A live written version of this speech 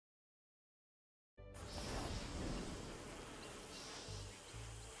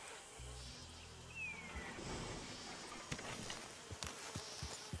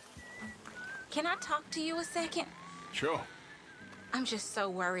Can I talk to you a second? Sure. I'm just so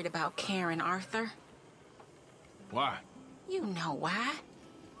worried about Karen, Arthur. Why? You know why.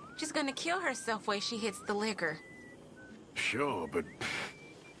 She's gonna kill herself when she hits the liquor. Sure, but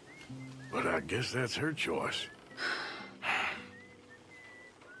I guess that's her choice.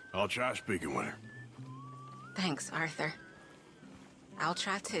 I'll try speaking with her. Thanks, Arthur. I'll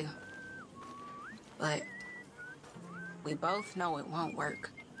try too. But we both know it won't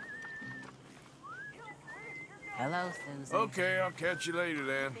work. Hello, Susan. Okay, I'll catch you later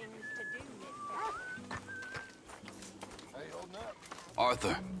then. Hey, holding up.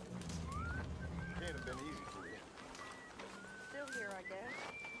 Arthur. Can't have been easy for you. Still here, I guess.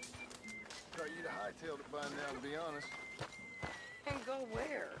 Thought you'd have hightailed it by now, to be honest. And go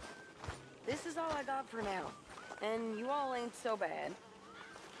where? This is all I got for now. And you all ain't so bad.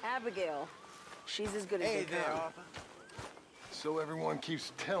 Abigail, she's as good as they come. Arthur. So everyone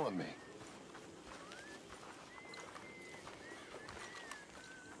keeps telling me.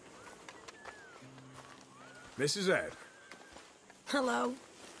 This is Ed. Hello.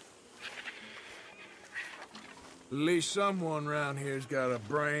 At least someone around here's got a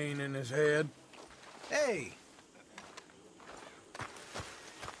brain in his head. Hey!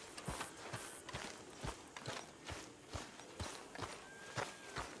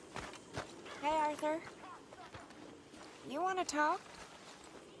 Hey, Arthur. You want to talk?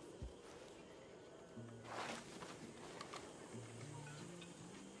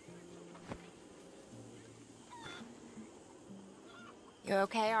 You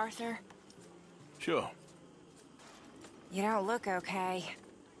okay, Arthur? Sure. You don't look okay.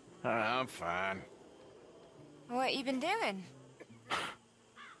 I'm fine. What you been doing?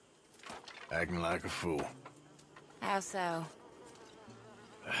 Acting like a fool. How so?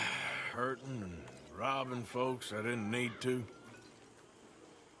 Hurting and robbing folks I didn't need to.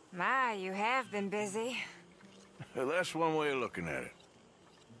 My, you have been busy. Well, that's one way of looking at it.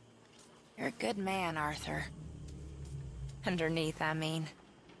 You're a good man, Arthur. Underneath, I mean.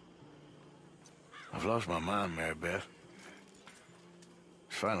 I've lost my mind, Mary Beth.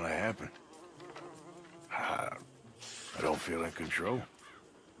 It's finally happened. I don't feel in control.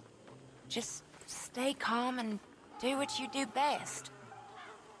 Just stay calm and do what you do best.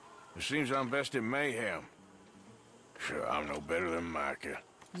 It seems I'm best in mayhem. Sure, I'm no better than Micah.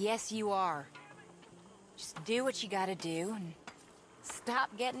 Yes, you are. Just do what you gotta do and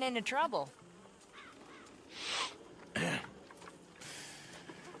stop getting into trouble.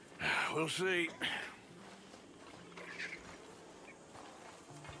 We'll see.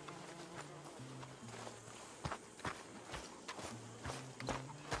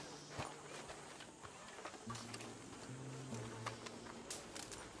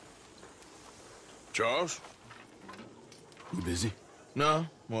 Charles? You busy? No.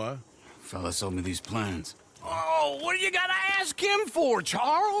 What? Fella sold me these plans. Oh, what do you gotta ask him for,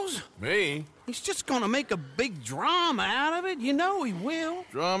 Charles? Me? He's just gonna make a big drama out of it. You know he will.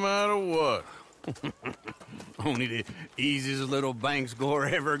 Drama out of what? Only the easiest little bank score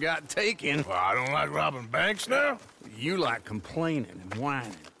ever got taken. Well, I don't like robbing banks now. You like complaining and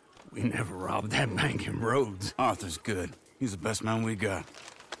whining. We never robbed that bank in Rhodes. Arthur's good. He's the best man we got.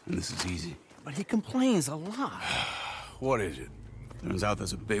 And this is easy. But he complains a lot. What is it? Turns out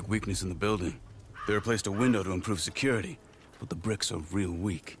there's a big weakness in the building. They replaced a window to improve security, but the bricks are real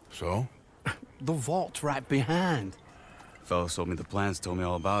weak. So? The vault's right behind. Fella sold me the plans, told me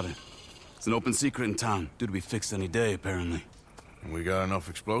all about it. It's an open secret in town, due to be fixed any day, apparently. And we got enough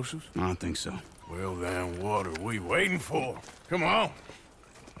explosives? I don't think so. Well, then what are we waiting for? Come on.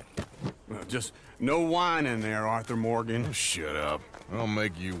 Well, just no wine in there, Arthur Morgan. Shut up. I'll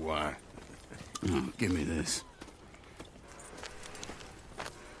make you whine. Oh, give me this.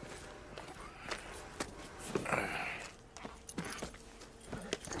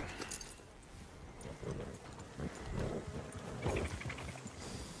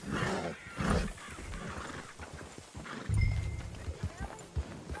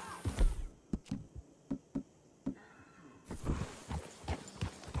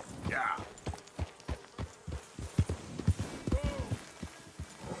 Yeah.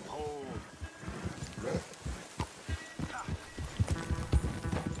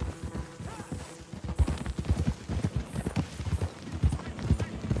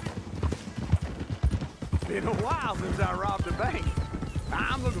 Been a while since I robbed a bank.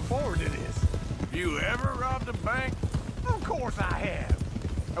 I'm looking forward to this. You ever robbed a bank? Of course I have.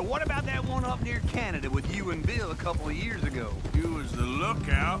 What about that one up near Canada with you and Bill a couple of years ago? You was the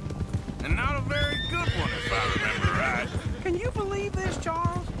lookout, and not a very good one if I remember right. Can you believe this,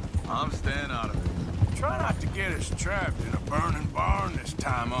 Charles? I'm staying out of it. Try not to get us trapped in a burning barn this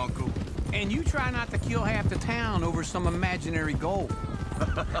time, Uncle. And you try not to kill half the town over some imaginary gold.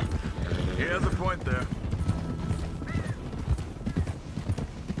 He has a point there.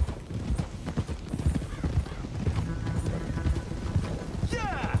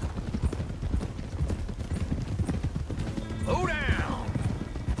 Yeah! Slow down!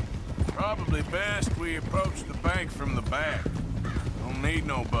 Probably best we approach the bank from the back. Don't need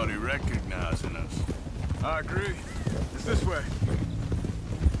nobody recognizing us. I agree. It's this way.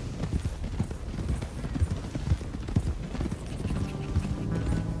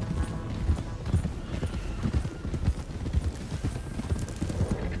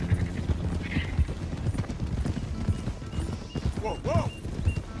 Whoa, whoa!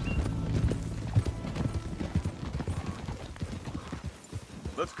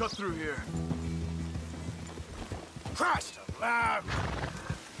 Let's cut through here. Christ alive!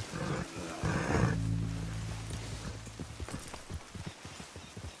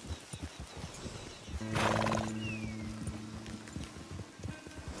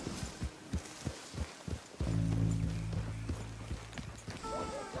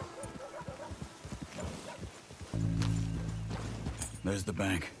 There's the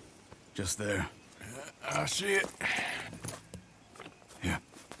bank. Just there. I see it. Here.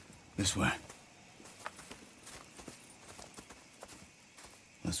 This way.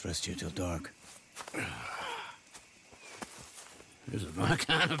 Let's rest here till dark. This is my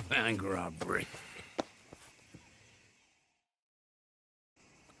kind of bank robbery.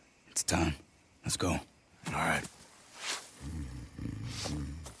 It's time. Let's go. All right.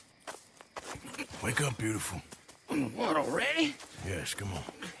 Wake up, beautiful. What, already? Yes, come on.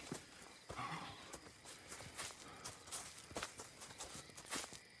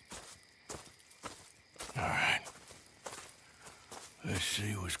 All right. Let's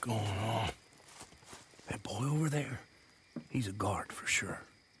see what's going on. That boy over there, he's a guard for sure.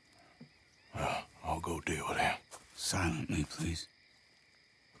 Well, I'll go deal with him. Silently, please.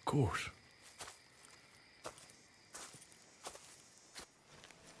 Of course.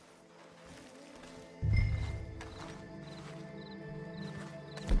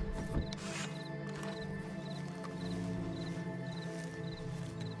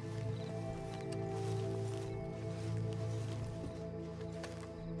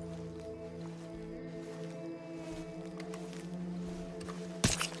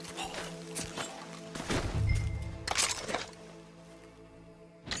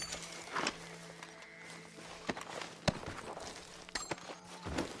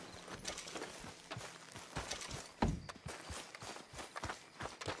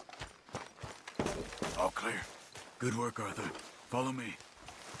 All clear. Good work, Arthur. Follow me.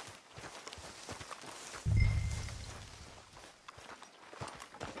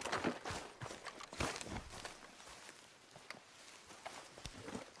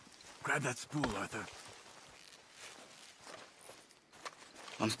 Grab that spool, Arthur.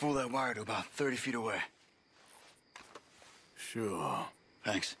 Unspool that wire to about 30 feet away. Sure.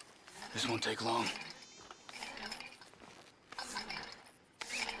 Thanks. This won't take long.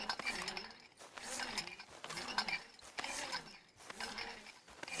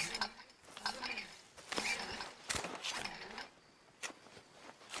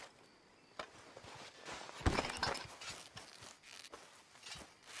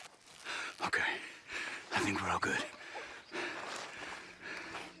 Okay. I think we're all good.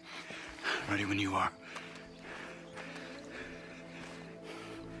 Ready when you are.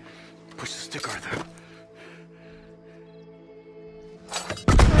 Push the stick, Arthur.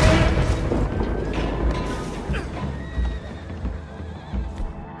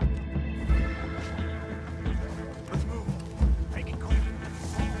 Let's move. Make it quick.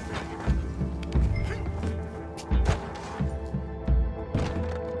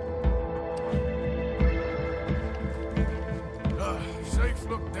 Safes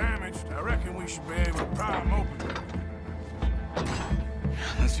look damaged. I reckon we should be able to pry them open.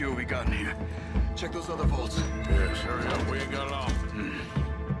 Let's see what we got in here. Check those other vaults. Yes, hurry up. We ain't got long.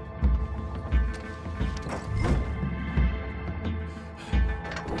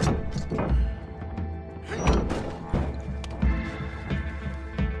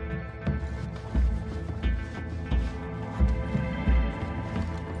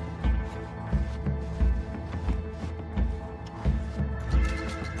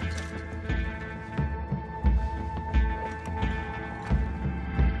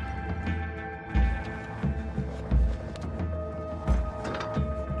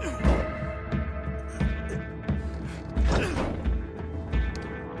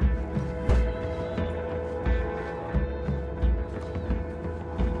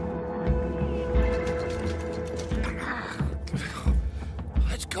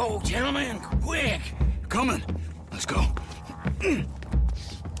 go, gentlemen, quick! Coming. Let's go.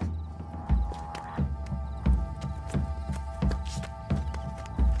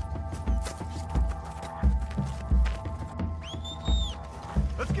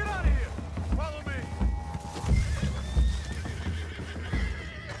 Let's get out of here. Follow me.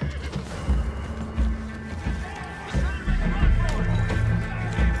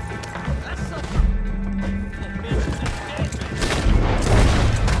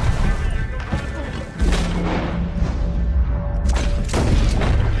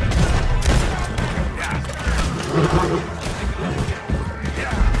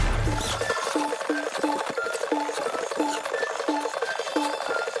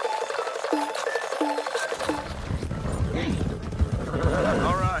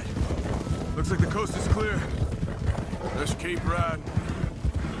 All right. Looks like the coast is clear. Let's keep riding.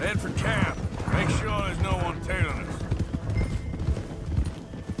 Head for camp. Make sure there's no one tailing us.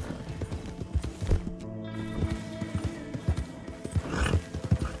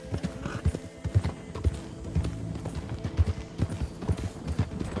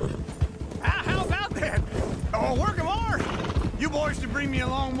 How about that? A work of art. You boys should bring me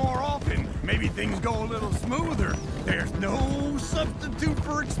along more often. Maybe things go a little smoother. There's no substitute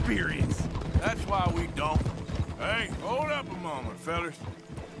for experience. That's why we don't. Hey, hold up a moment, fellas.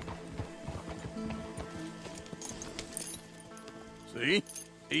 See?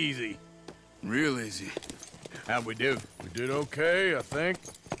 Easy. Real easy. How'd we do? We did okay, I think.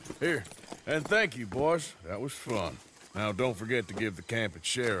 Here, and thank you, boys. That was fun. Now, don't forget to give the camp its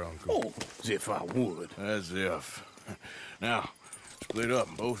share, Uncle. Oh, as if I would. As if. Now, split up,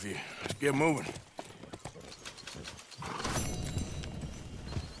 both of you. Let's get moving.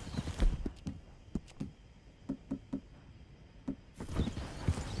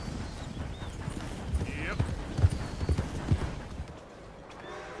 Yep.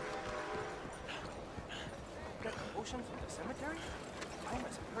 Ocean from the cemetery? I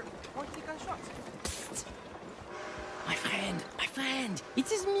must have heard 20 gunshots. My friend,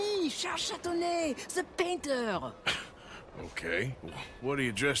 it is me, Charles Chatonnet, the painter. Okay. What are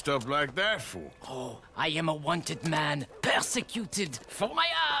you dressed up like that for? Oh, I am a wanted man, persecuted for my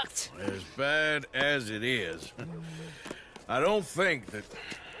art. As bad as it is, I don't think that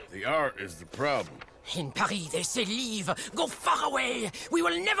the art is the problem. In Paris, they say leave, go far away. We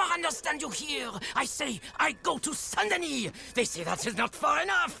will never understand you here. I say, I go to Saint-Denis. They say that is not far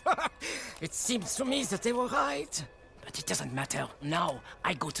enough. It seems to me that they were right. But it doesn't matter. Now,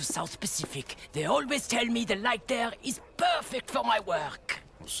 I go to South Pacific. They always tell me the light there is perfect for my work.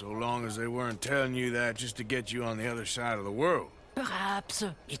 So long as they weren't telling you that just to get you on the other side of the world. Perhaps.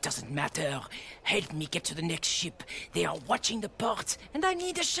 It doesn't matter. Help me get to the next ship. They are watching the port, and I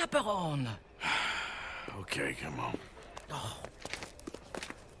need a chaperone. Okay, come on. Oh.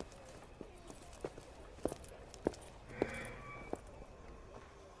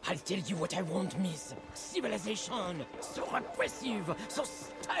 I'll tell you what I won't miss. Civilization. So repressive, so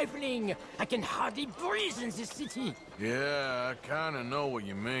stifling. I can hardly breathe in this city. Yeah, I kinda know what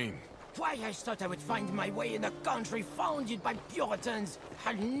you mean. Why I thought I would find my way in a country founded by Puritans,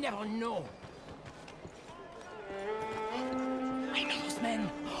 I'll never know. I'm a horseman.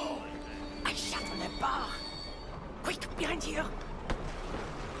 Oh, I shot on a bar. Quick, behind here.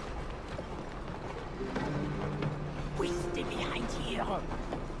 We stay behind here.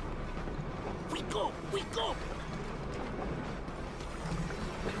 We go, we go.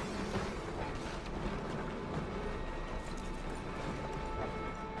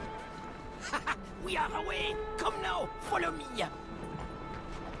 We are away. Come now, follow me.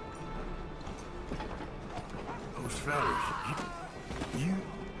 Those fellas, you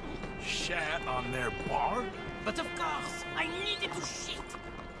shat on their bar? But of course, I needed to shit.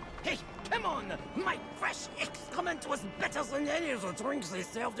 Hey, come on! My fresh excrement was better than any of the drinks they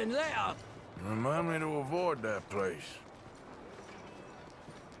served in there. Remind me to avoid that place.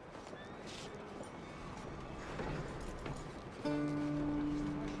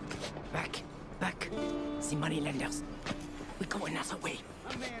 Back. The moneylenders. We go another way.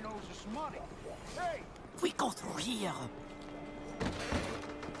 My man owes us money. Hey! We go through here.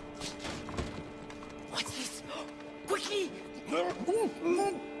 What's this? Quickly!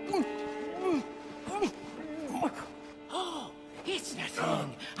 Oh, it's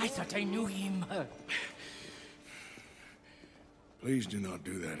nothing. I thought I knew him. Please do not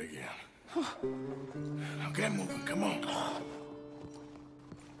do that again. Now get moving, come on.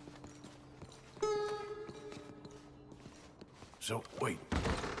 So, wait.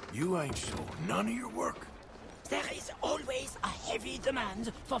 You ain't sold none of your work? There is always a heavy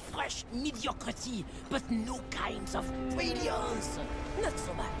demand for fresh mediocrity, but new kinds of brilliance. Not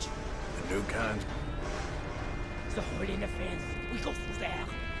so much. The new kind? The hole in the fence. We go through there.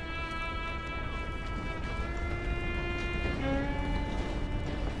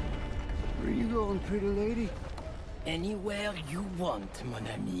 Where you going, pretty lady? Anywhere you want, mon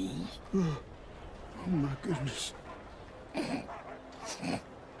ami. Oh my goodness.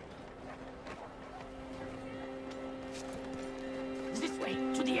 This way,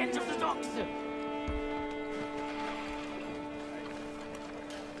 to the end of the docks.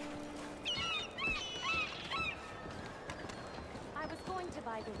 I was going to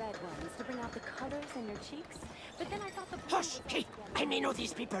buy the red ones to bring out the colors in your cheeks, but then I thought the blue Hush, Kate! I may know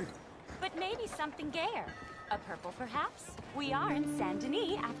these people. But maybe something gayer. A purple, perhaps? We are in Saint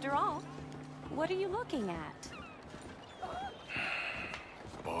Denis, after all. What are you looking at?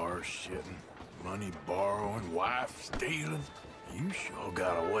 Bar shitting, money borrowing, wife stealing. You sure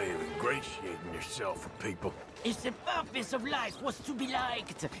got a way of ingratiating yourself for people. If the purpose of life was to be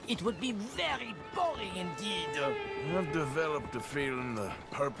liked, it would be very boring indeed. I've developed a feeling the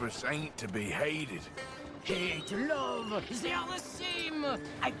purpose ain't to be hated. Hate, love, they are the same.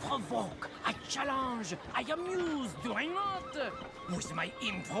 I provoke, I challenge, I amuse, do I not? With my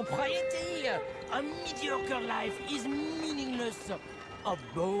impropriety, a mediocre life is meaningless. A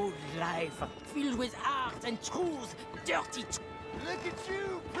bold life, filled with art and truth, dirty Look at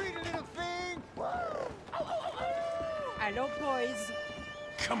you, pretty little thing! Hello, boys.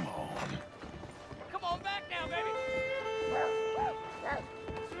 Come on. Come on back now, baby.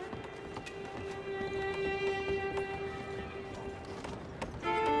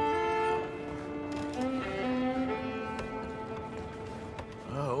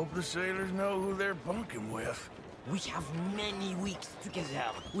 I hope the sailors know who they're bunking with. We have many weeks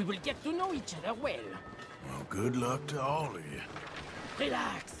together. We will get to know each other well. Well, good luck to all of you.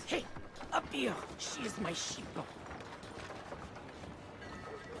 Relax. Hey, up here. She is my ship.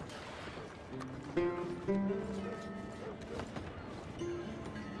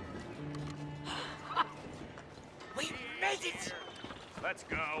 We made it! Let's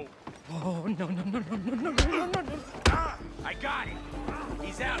go. Oh, no, no, no, no, no, no, no, no, no. Ah, I got him.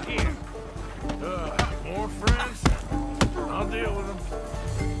 He's out here. More friends? I'll deal with them.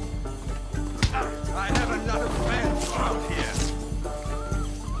 I have another friend out here.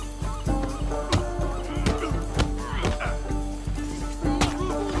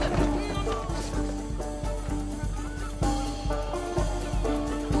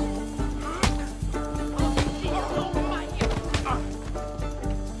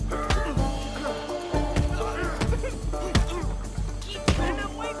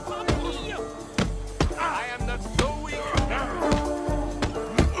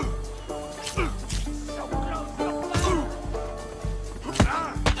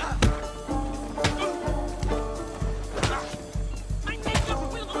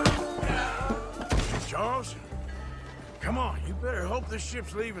 Come on, you better hope this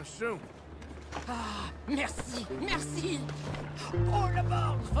ship's leaving soon. Ah, merci, merci. All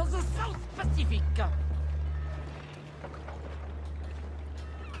aboard for the South Pacific.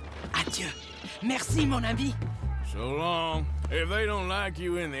 Adieu. Merci, mon ami. So long. If they don't like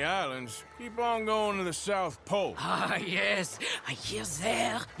you in the islands, keep on going to the South Pole. Ah, yes. I hear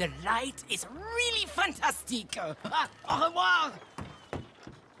there the light is really fantastic. Ah, au revoir.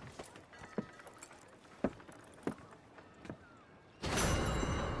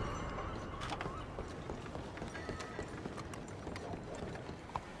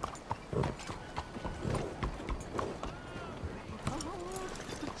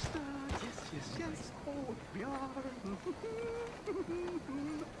 Yes. Oh, we are.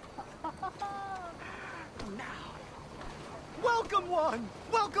 Now,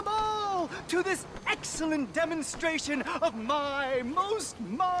 welcome all to this excellent demonstration of my most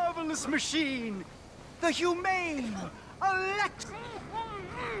marvelous machine, the humane Alexa.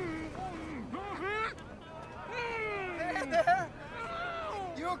 There.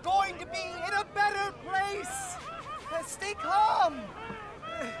 You're going to be in a better place. Stay calm.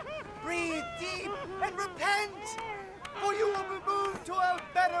 Breathe deep and repent, for you will be moved to a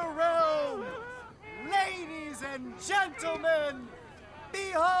better realm. Ladies and gentlemen,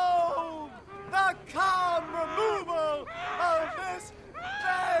 behold the calm removal of this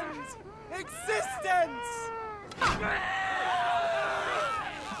man's existence.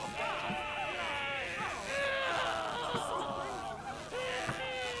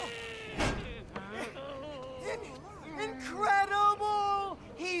 Incredible!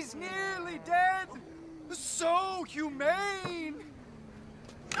 He's nearly dead. So humane.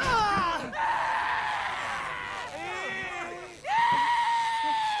 Ah!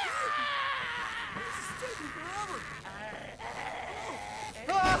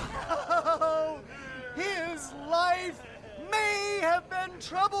 and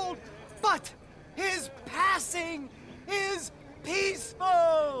troubled, but his passing is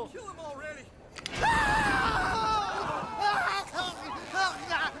peaceful. Kill him already!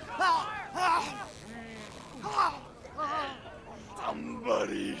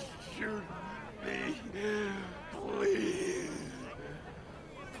 Somebody shoot me, please.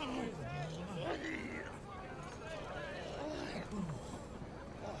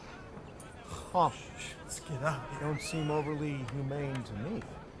 Oh, let's get out. You don't seem overly humane to me.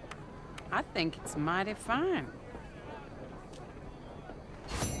 I think it's mighty fine.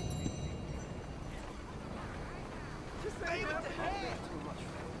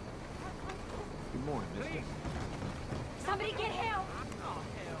 Good morning, mister. Somebody get help!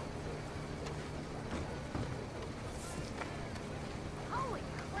 Holy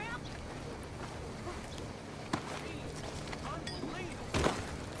crap!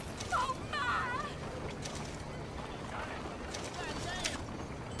 Oh my!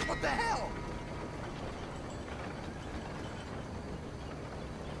 What the hell?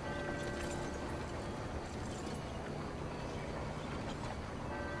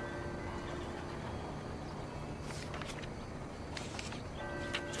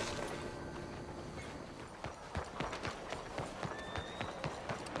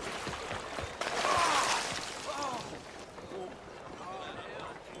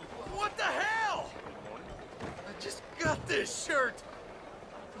 What the hell? I just got this shirt.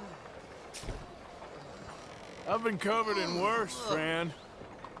 I've been covered in worse, friend.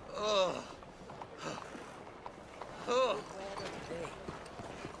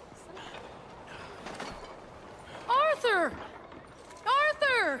 Arthur!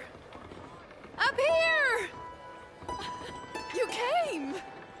 Arthur! Up here! You came!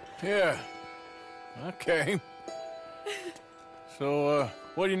 Yeah, I came. So,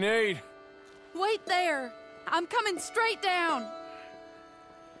 what do you need? Wait there! I'm coming straight down!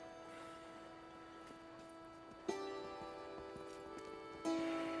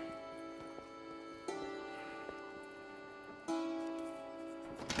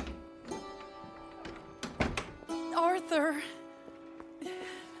 Arthur,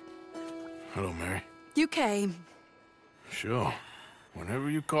 Hello, Mary. you came. Sure. Whenever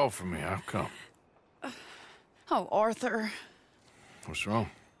you call for me, I'll come. Oh, Arthur. What's wrong?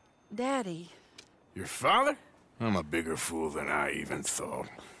 Daddy. Your father? I'm a bigger fool than I even thought.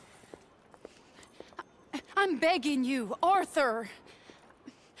 I'm begging you, Arthur.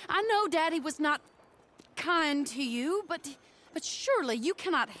 I know Daddy was not kind to you, but surely you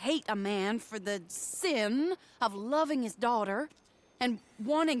cannot hate a man for the sin of loving his daughter and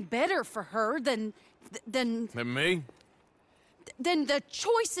wanting better for her than Than me? than the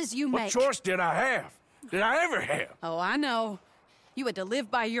choices you What make. choice did I have? Did I ever have? Oh, I know. You had to live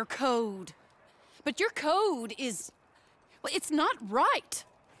by your code. But your code is... well, it's not right.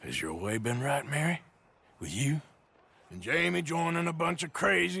 Has your way been right, Mary? With you? And Jamie joining a bunch of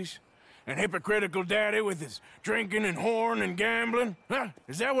crazies? And hypocritical daddy with his drinking and whoring and gambling? Huh?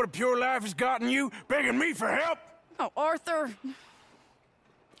 Is that what a pure life has gotten you? Begging me for help? Oh, Arthur.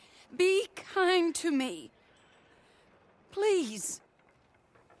 Be kind to me. Please.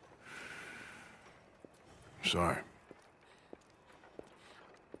 Sorry.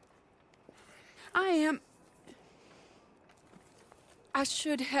 I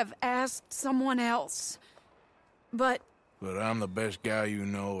should have asked someone else, but... But I'm the best guy you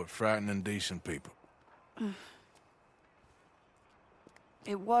know at frightening decent people.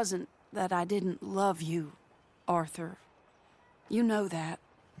 It wasn't that I didn't love you, Arthur. You know that.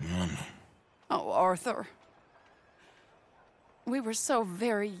 Oh, Arthur. We were so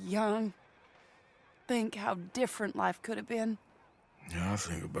very young. Think how different life could have been. Yeah, I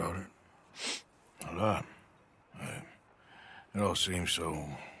think about it. A lot. It all seems so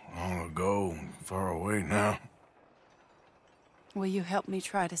long ago and far away now. Will you help me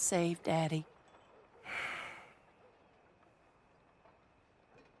try to save Daddy?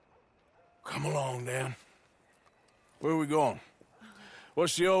 Come along, Dan. Where are we going?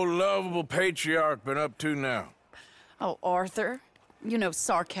 What's the old lovable patriarch been up to now? Oh, Arthur, you know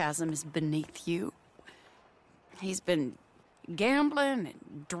sarcasm is beneath you. He's been gambling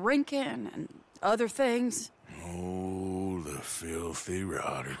and drinking and other things. Oh, the filthy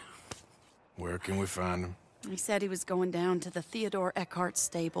rotter. Where can we find him? He said he was going down to the Theodore Eckhart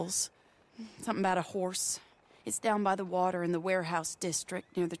stables. Something about a horse. It's down by the water in the warehouse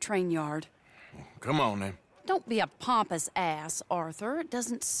district near the train yard. Come on, then. Don't be a pompous ass, Arthur. It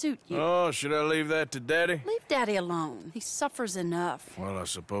doesn't suit you. Oh, should I leave that to Daddy? Leave Daddy alone. He suffers enough. Well, I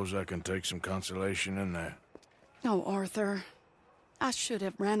suppose I can take some consolation in that. No, Arthur. I should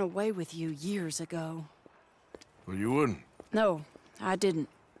have ran away with you years ago. Well, you wouldn't. No, I didn't.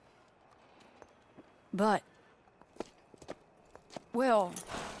 But... well...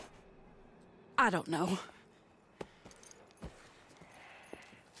 I don't know.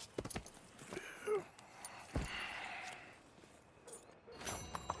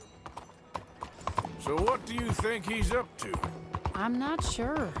 So what do you think he's up to? I'm not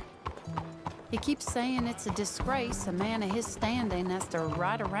sure. He keeps saying it's a disgrace a man of his standing has to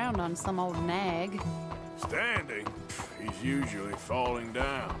ride around on some old nag. Standing? He's usually falling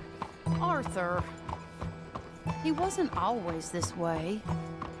down. Arthur. He wasn't always this way,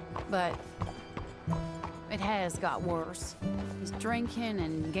 but it has got worse. He's drinking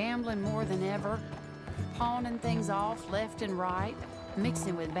and gambling more than ever, pawning things off left and right,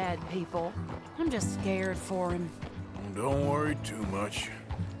 mixing with bad people. I'm just scared for him. Don't worry too much.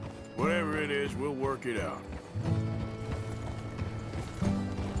 Whatever it is, we'll work it out.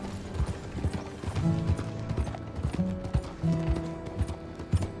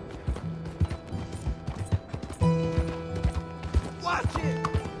 Watch it!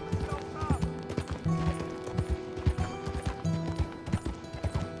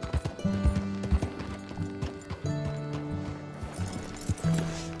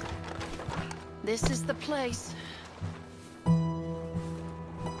 This is the place.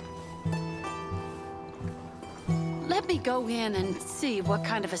 Let me go in and see what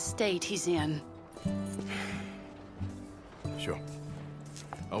kind of a state he's in. Sure.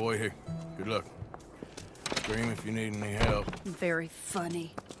 I'll wait here. Good luck. Scream if you need any help. Very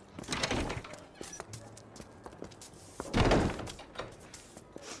funny.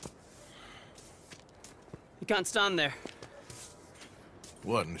 You can't stand there.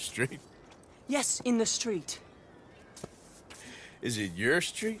 What, in the street? Yes, in the street. Is it your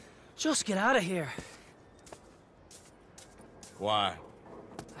street? Just get out of here. Why?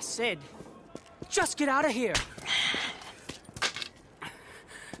 I said, just get out of here.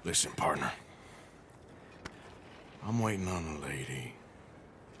 Listen, partner. I'm waiting on a lady.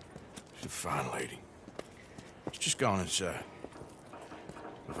 She's a fine lady. She's just gone inside.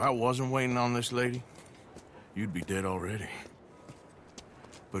 If I wasn't waiting on this lady, you'd be dead already.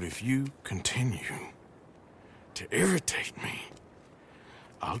 But if you continue to irritate me,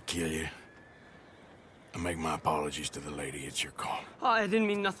 I'll kill you. And make my apologies to the lady. It's your call. Oh, I didn't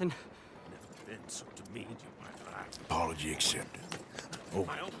mean nothing. Never been so demeaned in my life. Apology accepted. Oh,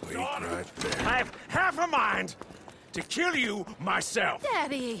 wait right there. I have half a mind to kill you myself.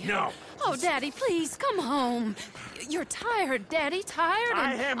 Daddy! No. Oh, Daddy, please, come home. You're tired, Daddy, tired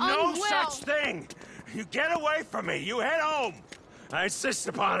I and am no unwell. such thing. You get away from me. You head home. I insist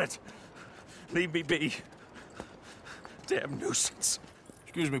upon it. Leave me be. Damn nuisance.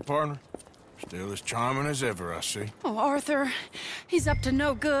 Excuse me, partner. Still as charming as ever, I see. Oh, Arthur, he's up to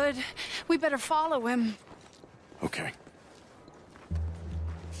no good. We better follow him. Okay.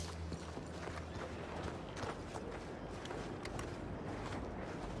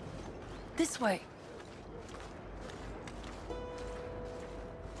 This way.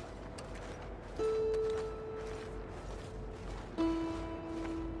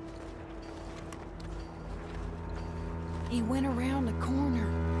 He went around the corner.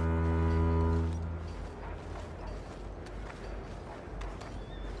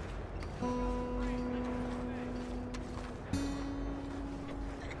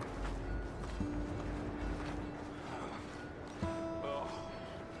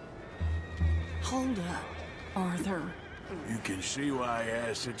 Hold up, Arthur. You can see why he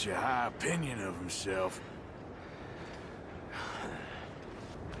has such a high opinion of himself.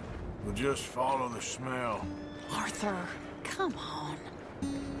 We'll just follow the smell. Arthur, come on.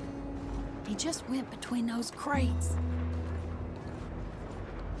 He just went between those crates.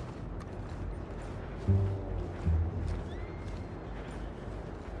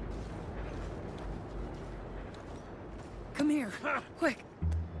 Come here, quick.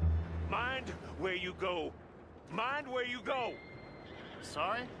 Mind where you go. Mind where you go.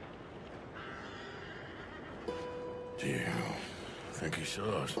 Sorry? Do you think he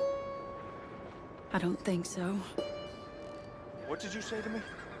saw us? I don't think so. What did you say to me?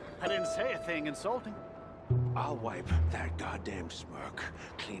 I didn't say a thing insulting. I'll wipe that goddamn smirk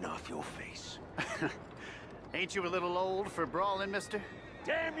clean off your face. Ain't you a little old for brawling, mister?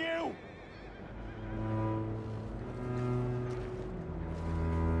 Damn you!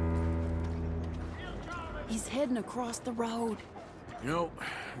 He's heading across the road. You know,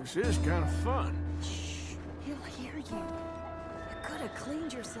 this is kind of fun. Shh, he'll hear you. You could have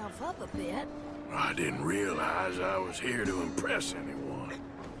cleaned yourself up a bit. I didn't realize I was here to impress anyone.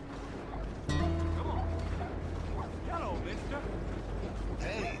 Hello, mister.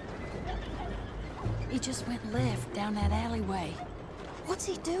 Hey. He just went left down that alleyway. What's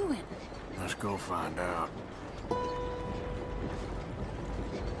he doing? Let's go find out.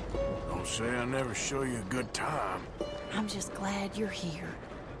 Don't say I never show you a good time. I'm just glad you're here.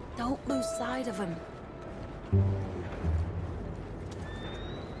 Don't lose sight of him.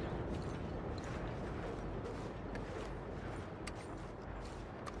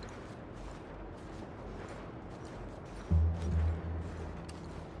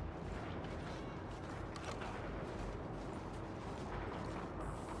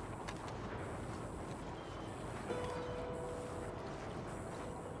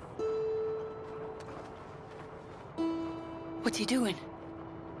 What's he doing?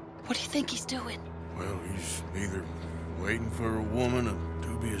 What do you think he's doing? Well, he's either waiting for a woman of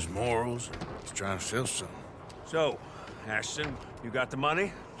dubious morals, or he's trying to sell something. So, Ashton, you got the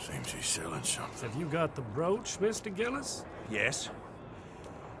money? Seems he's selling something. Have you got the brooch, Mr. Gillis? Yes.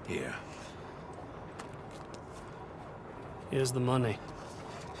 Here. Here's the money.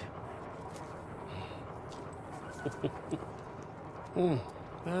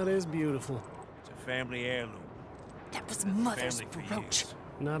 That is beautiful. It's a family heirloom. That was Mother's Family for brooch. years.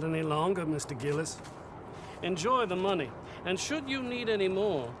 Not any longer, Mr. Gillis. Enjoy the money. And should you need any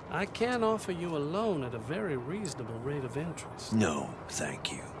more, I can offer you a loan at a very reasonable rate of interest. No,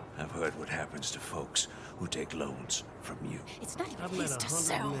 thank you. I've heard what happens to folks who take loans from you. It's not even I've met his to 100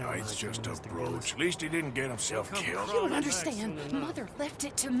 sell. men Oh, like it's you, just a Mr. brooch. Gillis. At least he didn't get himself killed. You don't understand. Mother left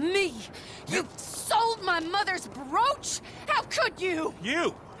it to me. You sold my mother's brooch? How could you?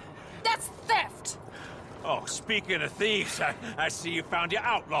 You! That's theft. Oh, speaking of thieves, I see you found your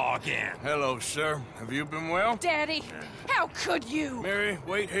outlaw again. Hello, sir. Have you been well? Daddy, how could you? Mary,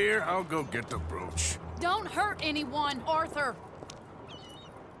 wait here. I'll go get the brooch. Don't hurt anyone, Arthur.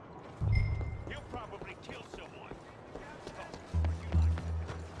 You'll probably kill someone.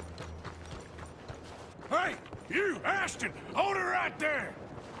 Hey, you, Ashton! Hold her right there!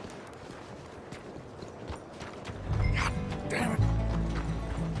 God damn it.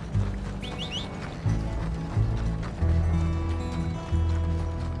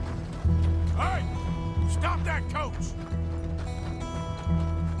 Hey! Stop that coach!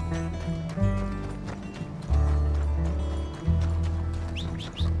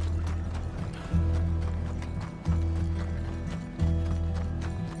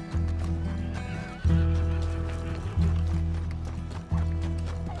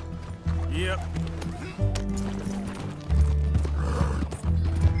 Yep.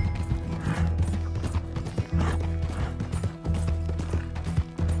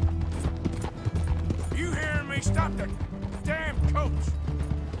 You hearing me? Stop the damn coach!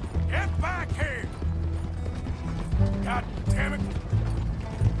 Get back here! God damn it!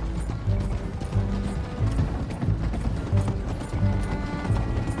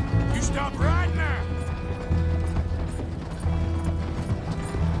 You stop right now!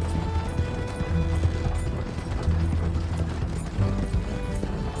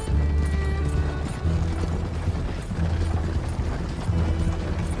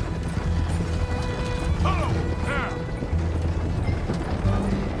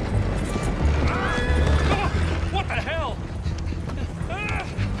 What the hell?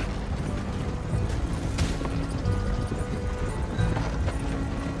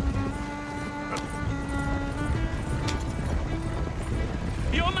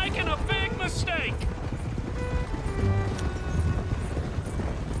 You're making a big mistake.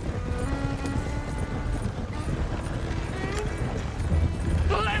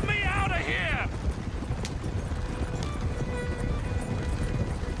 Let me out of here!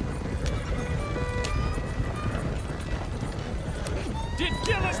 Did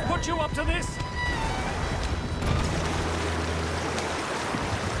Gillis put you up to this?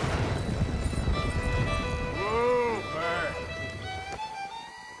 Whoa, Barry.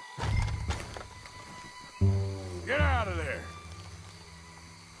 Get out of there.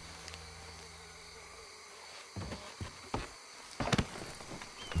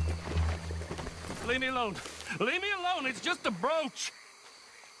 Leave me alone. Leave me alone. It's just a brooch.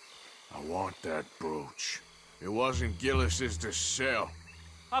 I want that brooch. It wasn't Gillis's to sell.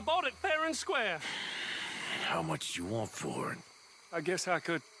 I bought it fair and square. How much do you want for it? I guess I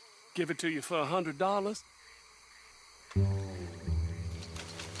could give it to you for $100.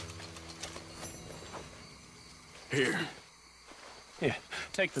 Here. Here,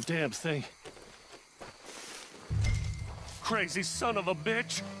 take the damn thing. Crazy son of a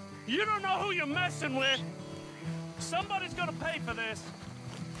bitch. You don't know who you're messing with. Somebody's gonna pay for this.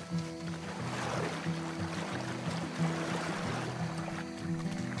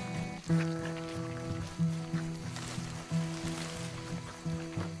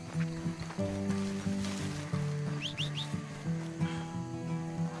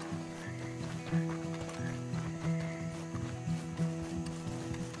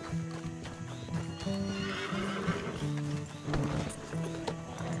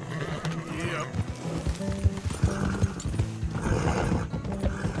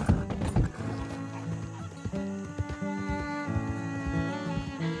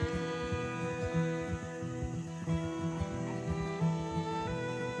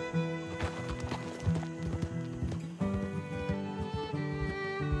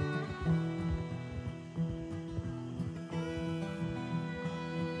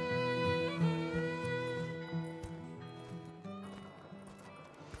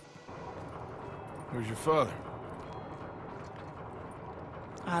 Where's your father?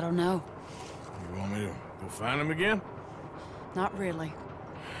 I don't know. You want me to go find him again? Not really.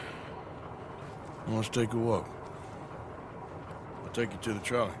 Well, let's take a walk. I'll take you to the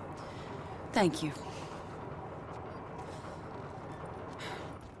trolley. Thank you.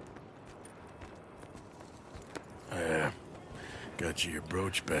 Got you your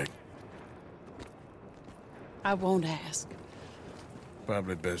brooch back. I won't ask.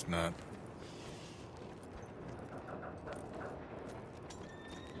 Probably best not.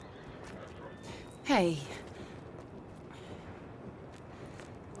 Hey.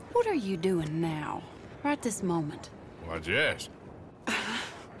 What are you doing now? Right this moment? Why'd you ask?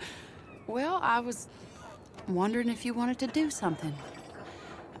 Well, I was wondering if you wanted to do something.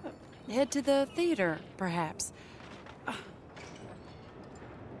 Head to the theater, perhaps.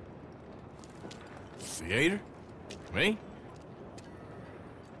 Theater? Me?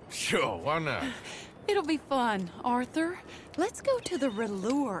 Sure, why not? It'll be fun, Arthur. Let's go to the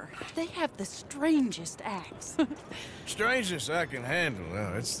Relure. They have the strangest acts. Strangeness I can handle.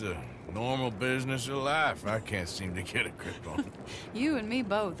 Well, it's the normal business of life. I can't seem to get a grip on. You and me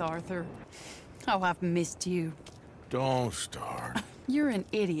both, Arthur. Oh, I've missed you. Don't start. You're an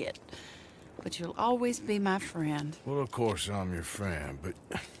idiot, but you'll always be my friend. Well, of course I'm your friend, but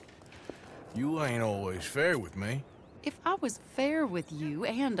you ain't always fair with me. If I was fair with you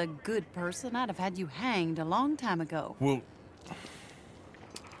and a good person, I'd have had you hanged a long time ago. Well,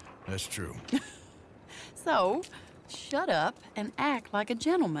 that's true. So, shut up and act like a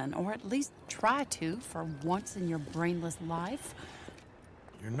gentleman, or at least try to for once in your brainless life.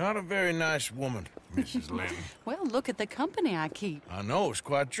 You're not a very nice woman, Mrs. Lynn. Well, look at the company I keep. I know, it's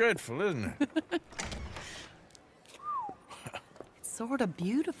quite dreadful, isn't it? It's sort of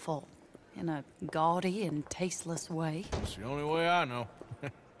beautiful, in a gaudy and tasteless way. It's the only way I know.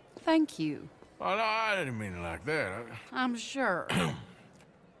 Thank you. Oh, no, I didn't mean it like that. I'm sure.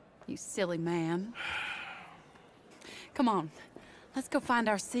 You silly man. Come on, let's go find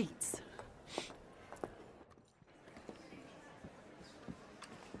our seats.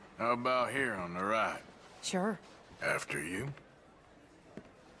 How about here on the right? Sure. After you.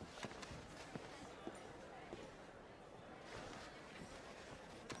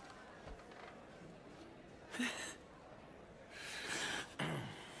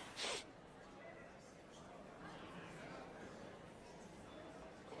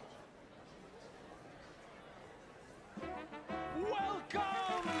 Welcome!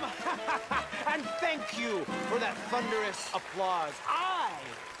 And thank you for that thunderous applause. I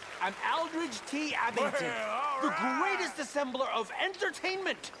am Aldridge T. Abington, the greatest assembler of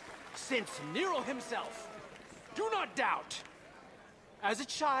entertainment since Nero himself. Do not doubt. As a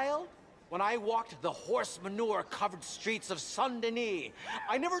child, when I walked the horse manure-covered streets of Saint-Denis,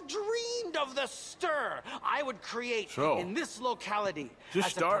 I never dreamed of the stir I would create in this locality just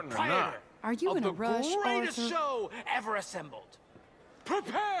as starting a or not? proprietor Are you of in a the rush, greatest Arthur? show ever assembled.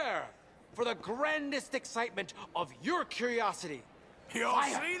 Prepare for the grandest excitement of your curiosity. You all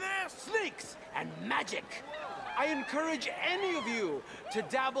Fire, see this? snakes, and magic. I encourage any of you to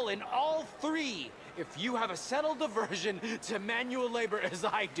dabble in all three if you have a settled aversion to manual labor as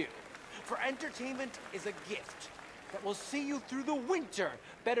I do. For entertainment is a gift that will see you through the winter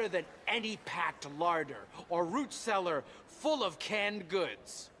better than any packed larder or root cellar full of canned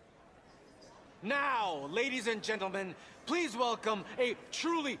goods. Now, ladies and gentlemen, please welcome a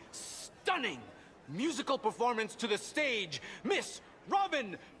truly stunning musical performance to the stage, Miss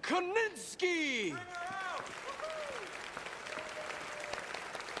Robin Koninsky!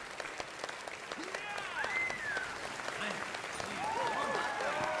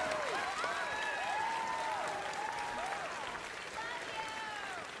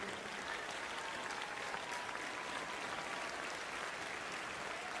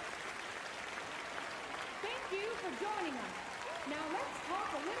 Thank you for joining us. Now let's talk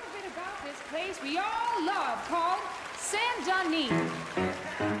a little bit about this place we all love called Saint-Denis.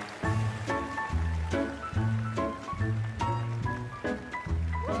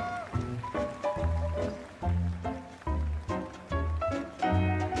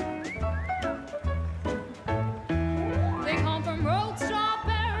 They come from Road,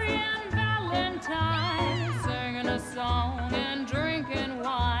 Strawberry, and Valentine, singing a song and drinking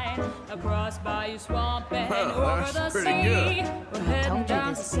wine across Bayou Swamp and over the sea. We're heading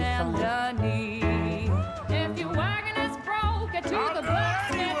down to Saint-Denis. If your wagon is broke, get to the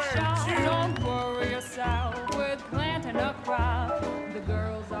blacksmith shop. Don't worry yourself with planting a crowd. The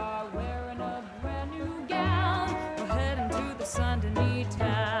girls are wearing a brand new gown. We're heading to the Saint-Denis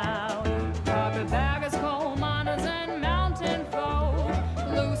town. Carpetbaggers, coal miners, and mountain folk,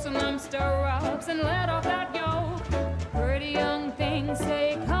 loosen them stirrups and let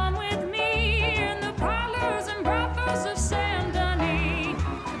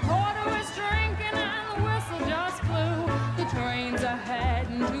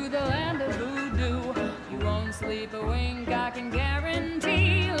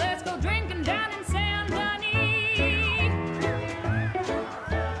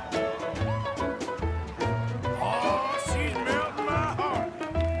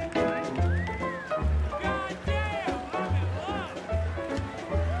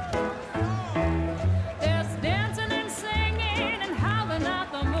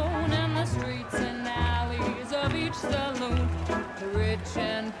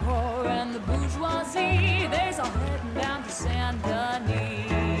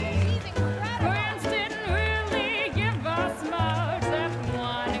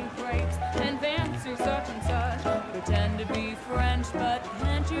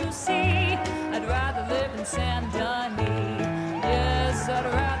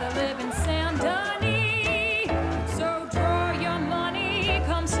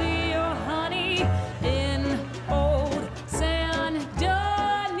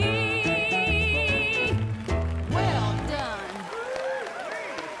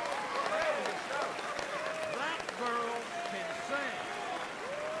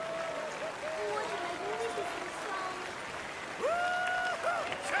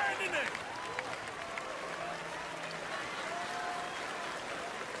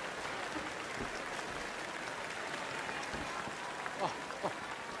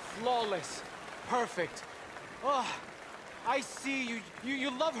flawless. Perfect. Oh, I see.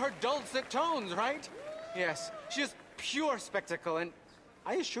 You love her dulcet tones, right? Yes, she's pure spectacle, and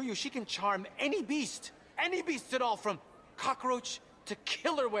I assure you she can charm any beast at all, from cockroach to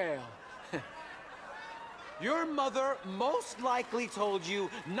killer whale. Your mother most likely told you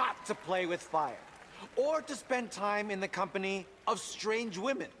not to play with fire, or to spend time in the company of strange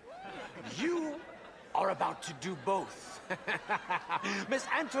women. You are about to do both. Miss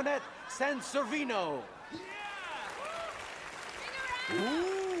Antoinette Sanservino.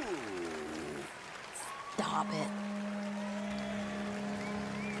 Ooh. Stop it.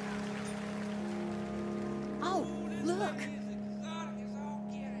 Oh, look.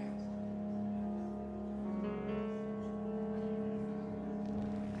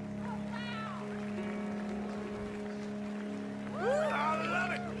 I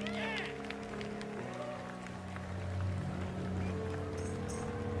love it.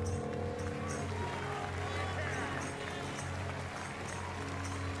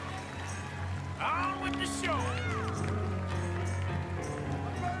 On with the show.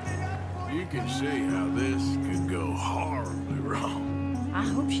 You can see how this could go horribly wrong. I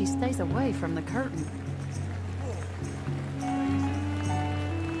hope she stays away from the curtain.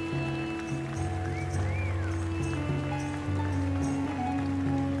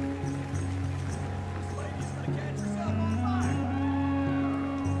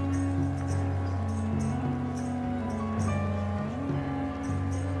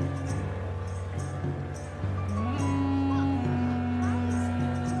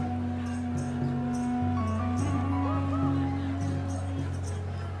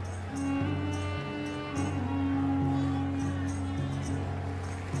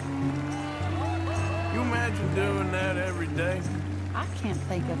 Doing that every day? I can't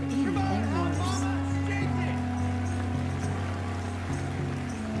think of anything worse.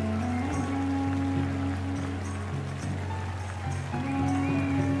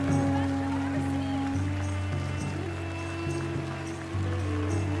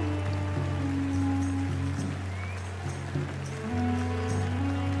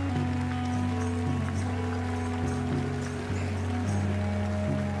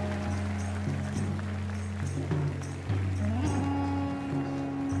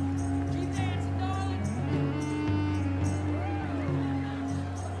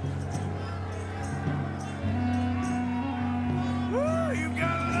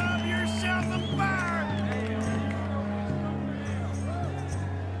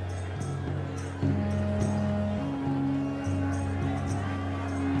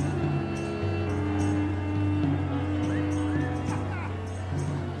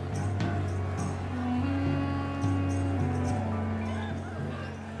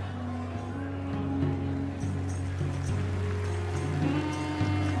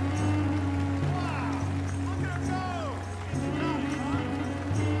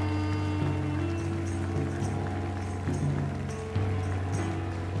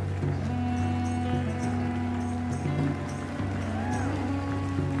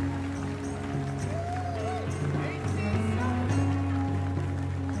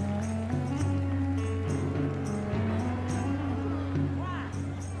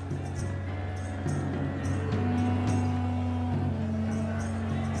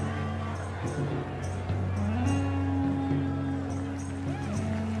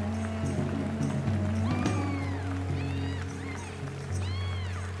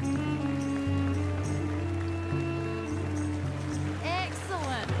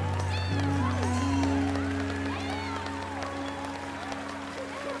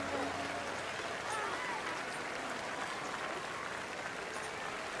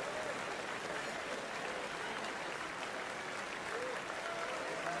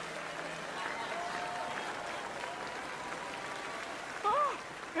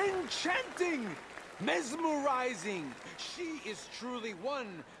 Enchanting! Mesmerizing! She is truly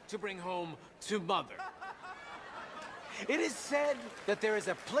one to bring home to Mother. It is said that there is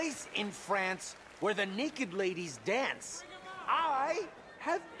a place in France where the naked ladies dance. I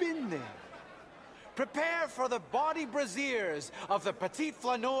have been there. Prepare for the bawdy brassiers of the Petit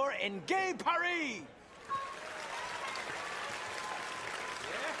Flaneur in Gay Paris!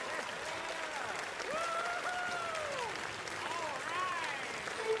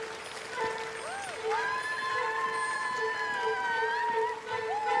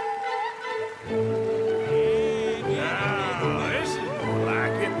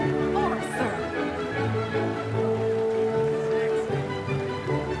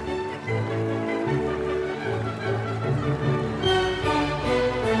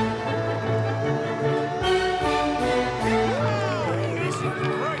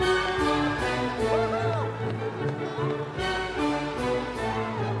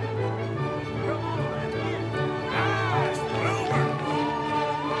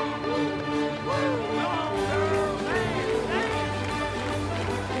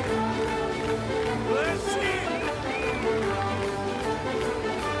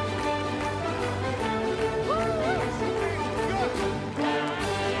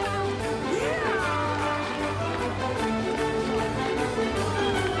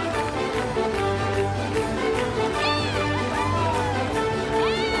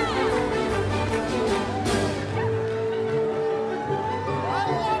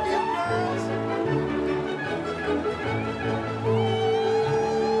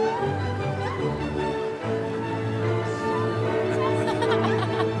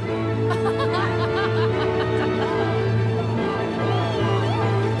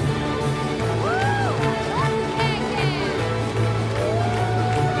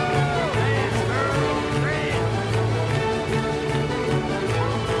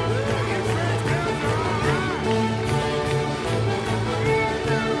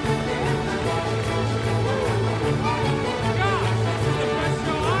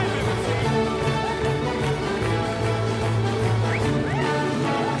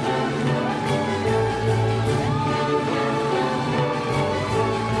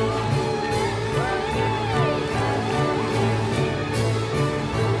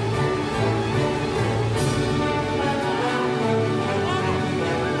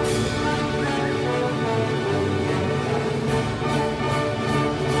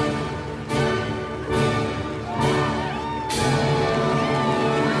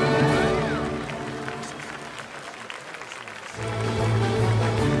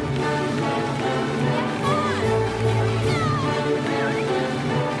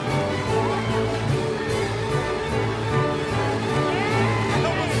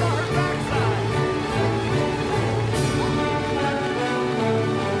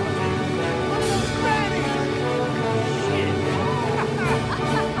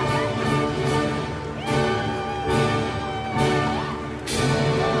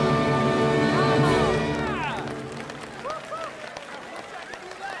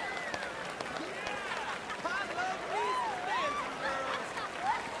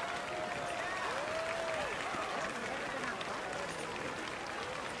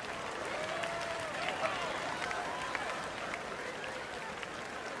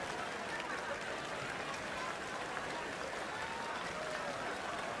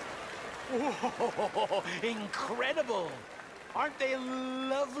 Whoa, incredible! Aren't they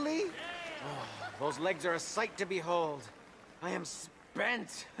lovely? Oh, those legs are a sight to behold. I am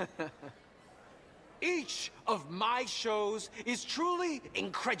spent. Each of my shows is truly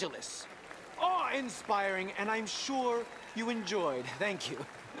incredulous, awe-inspiring, and I'm sure you enjoyed. Thank you.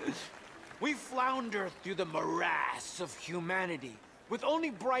 We flounder through the morass of humanity, with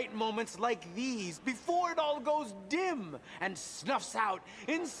only bright moments like these before it all goes dim and snuffs out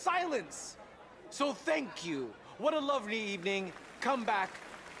in silence. So thank you. What a lovely evening. Come back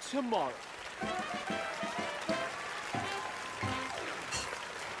tomorrow.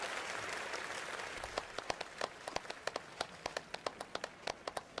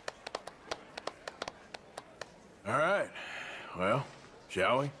 All right. Well,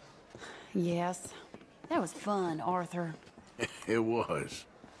 shall we? Yes. That was fun, Arthur. It was.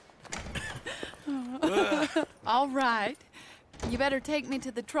 All right. You better take me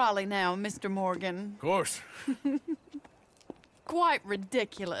to the trolley now, Mr. Morgan. Of course. Quite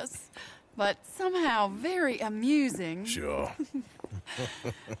ridiculous, but somehow very amusing. Sure.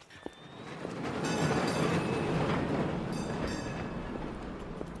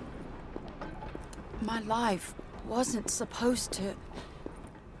 My life wasn't supposed to...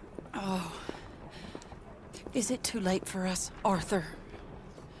 Oh. Is it too late for us, Arthur?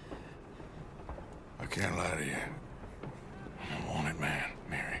 I can't lie to you. I'm a wanted man,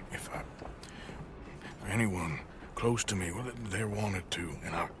 Mary. If anyone close to me, well, they're wanted too.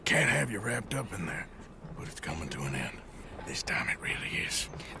 And I can't have you wrapped up in there. But it's coming to an end. This time it really is.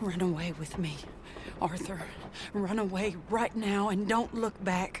 Run away with me, Arthur. Run away right now and don't look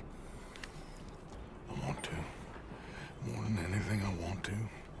back. I want to. More than anything, I want to.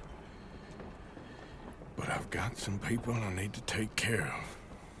 But I've got some people I need to take care of.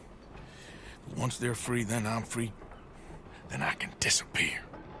 Once they're free, then I'm free. Then I can disappear.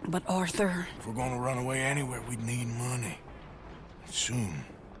 But Arthur... If we're gonna run away anywhere, we need money. And soon,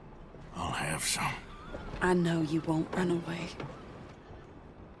 I'll have some. I know you won't run away.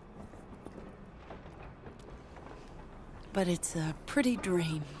 But it's a pretty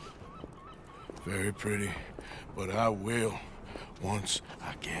dream. Very pretty. But I will. Once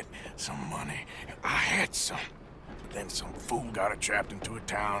I get some money. I had some. But then some fool got it trapped into a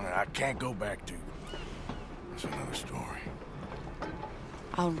town that I can't go back to. That's another story.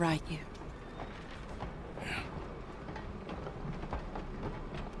 I'll write you. Yeah.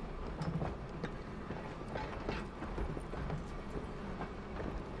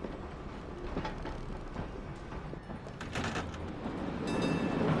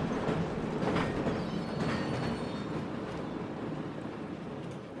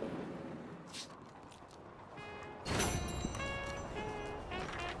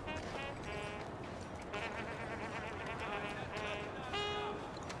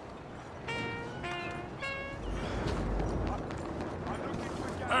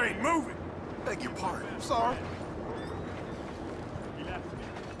 Hey, move it! Beg your pardon. I'm sorry. He left me.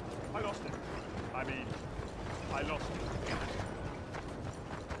 I lost him. I lost him.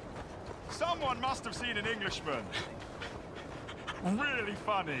 Someone must have seen an Englishman. Really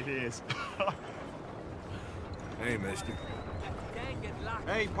funny he is. Hey, mister.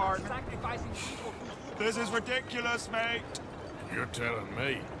 Hey, partner. This is ridiculous, mate. You're telling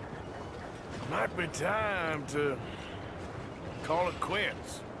me. Might be time to call it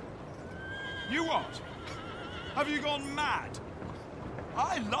quits. You what? Have you gone mad?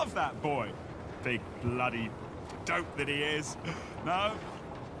 I love that boy. Big bloody dope that he is. No,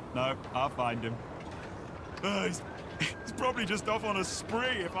 I'll find him. He's probably just off on a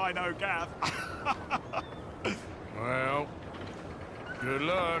spree if I know Gav. Well, good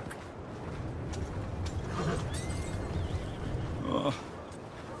luck. Oh,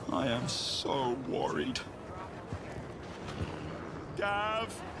 I am so worried.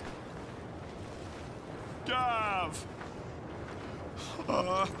 Gav! Gav!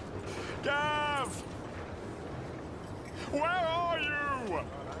 Gav! Where are you?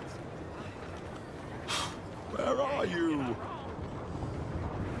 Where are you?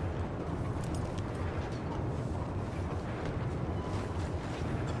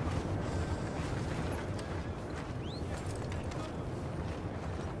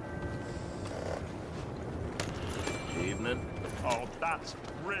 Evening. Oh, that's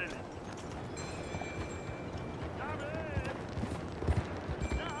really...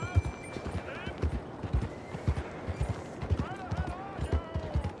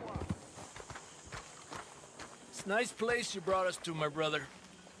 It's a nice place you brought us to, my brother.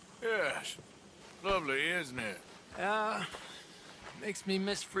 Yes. Lovely, isn't it? Makes me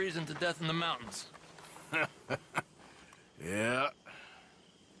miss freezing to death in the mountains. Yeah.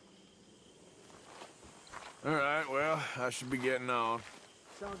 All right, well, I should be getting on.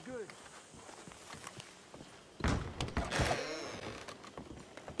 Sounds good.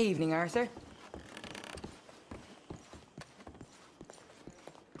 Evening, Arthur.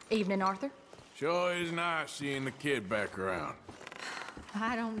 Evening, Arthur. Sure is nice seeing the kid back around.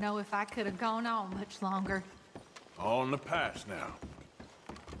 I don't know if I could have gone on much longer. All in the past now.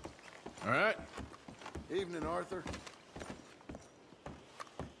 All right? Evening, Arthur.